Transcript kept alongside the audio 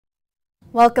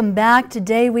Welcome back.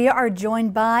 Today we are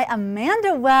joined by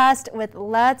Amanda West with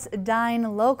Let's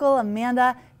Dine Local.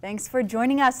 Amanda, thanks for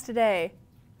joining us today.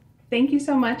 Thank you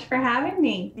so much for having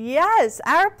me. Yes,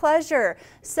 our pleasure.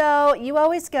 So you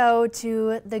always go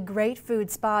to the great food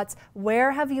spots.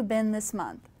 Where have you been this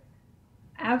month?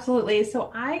 Absolutely.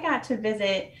 So I got to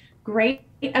visit Great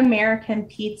American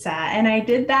Pizza, and I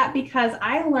did that because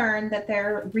I learned that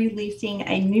they're releasing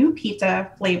a new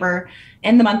pizza flavor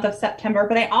in the month of September,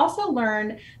 but I also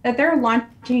learned that they're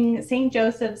launching St.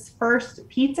 Joseph's first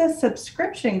pizza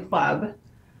subscription club.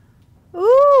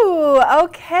 Ooh,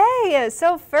 okay.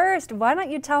 So first, why don't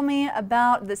you tell me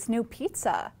about this new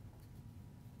pizza?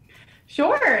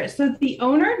 Sure. So the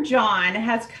owner, John,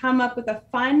 has come up with a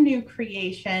fun new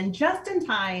creation just in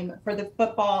time for the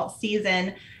football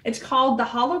season. It's called the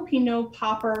Jalapeno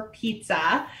Popper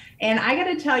Pizza. And I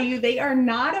got to tell you, they are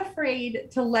not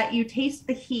afraid to let you taste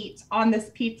the heat on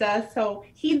this pizza. So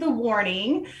heed the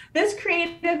warning. This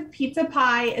creative pizza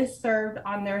pie is served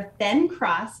on their thin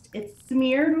crust. It's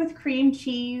smeared with cream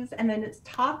cheese, and then it's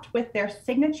topped with their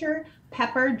signature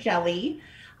pepper jelly.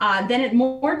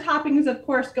 More toppings, of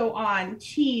course, go on: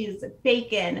 cheese,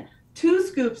 bacon, 2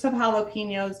 scoops of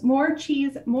jalapenos, more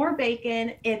cheese, more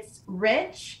bacon. It's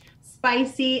rich,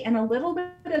 spicy, and a little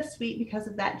bit of sweet because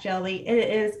of that jelly. It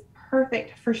is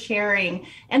perfect for sharing.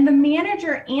 And the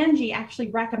manager, Angie,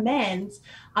 actually recommends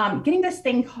getting this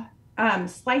thing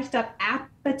sliced up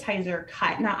appetizer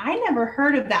cut. Now, I never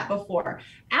heard of that before.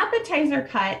 Appetizer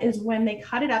cut is when they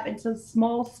cut it up into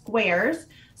small squares.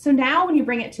 So now when you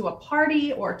bring it to a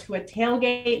party or to a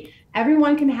tailgate,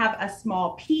 everyone can have a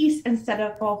small piece instead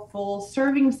of a full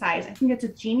serving size. I think it's a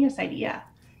genius idea.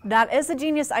 That is a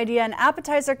genius idea. An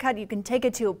appetizer cut, you can take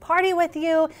it to a party with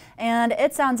you, and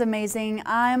it sounds amazing.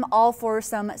 I'm all for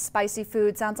some spicy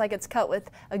food. Sounds like it's cut with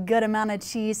a good amount of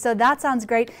cheese, so that sounds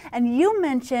great. And you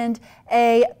mentioned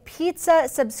a pizza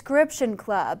subscription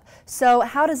club. So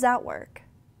how does that work?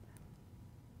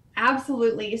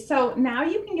 Absolutely. So now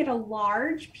you can get a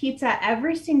large pizza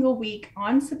every single week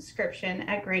on subscription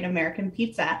at Great American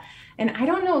Pizza. And I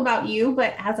don't know about you,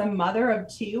 but as a mother of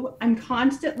 2, I'm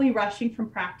constantly rushing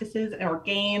from practices or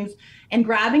games, and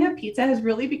grabbing a pizza has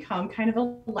really become kind of a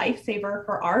lifesaver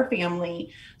for our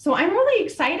family. So I'm really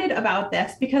excited about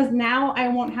this because now I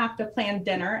won't have to plan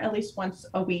dinner at least once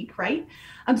a week, right?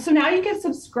 So now you can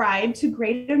subscribe to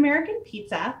Great American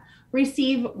Pizza,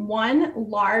 receive 1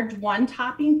 large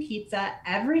 1-topping pizza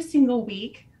every single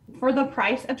week for the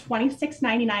price of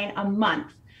 $26.99 a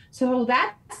month. So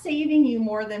that's saving you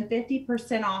more than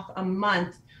 50% off a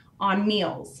month on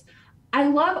meals. I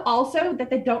love also that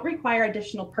they don't require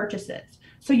additional purchases.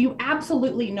 So you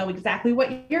absolutely know exactly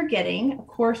what you're getting. Of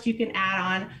course, you can add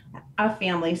on a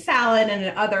family salad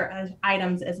and other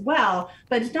items as well,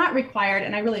 but it's not required.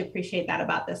 And I really appreciate that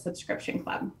about this subscription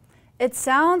club. It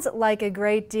sounds like a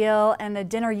great deal and a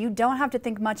dinner you don't have to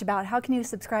think much about. How can you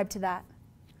subscribe to that?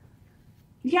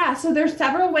 Yeah, so there's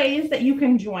several ways that you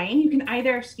can join. You can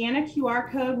either scan a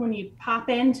QR code when you pop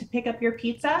in to pick up your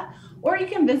pizza, or you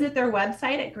can visit their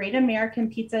website at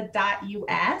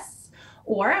greatamericanpizza.us.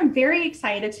 Or I'm very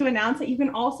excited to announce that you can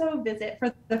also visit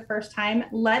for the first time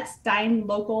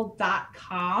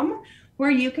letsdinelocal.com,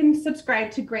 where you can subscribe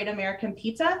to Great American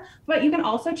Pizza, but you can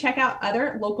also check out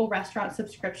other local restaurant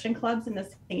subscription clubs in the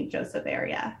St. Joseph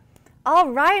area. All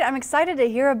right, I'm excited to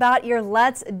hear about your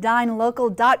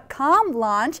letsdinelocal.com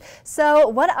launch. So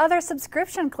what other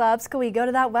subscription clubs can we go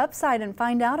to that website and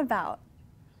find out about?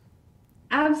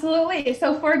 Absolutely.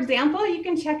 So for example, you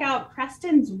can check out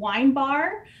Preston's Wine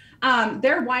Bar.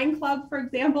 Their wine club, for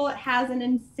example, has an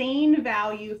insane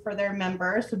value for their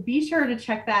members. So be sure to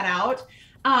check that out.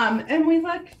 And we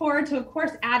look forward to, of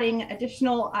course, adding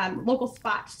additional local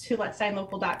spots to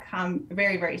letsdinelocal.com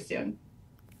very, very soon.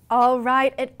 All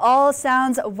right, it all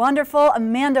sounds wonderful.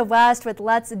 Amanda West with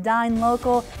Let's Dine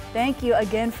Local. Thank you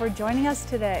again for joining us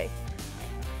today.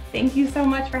 Thank you so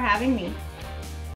much for having me.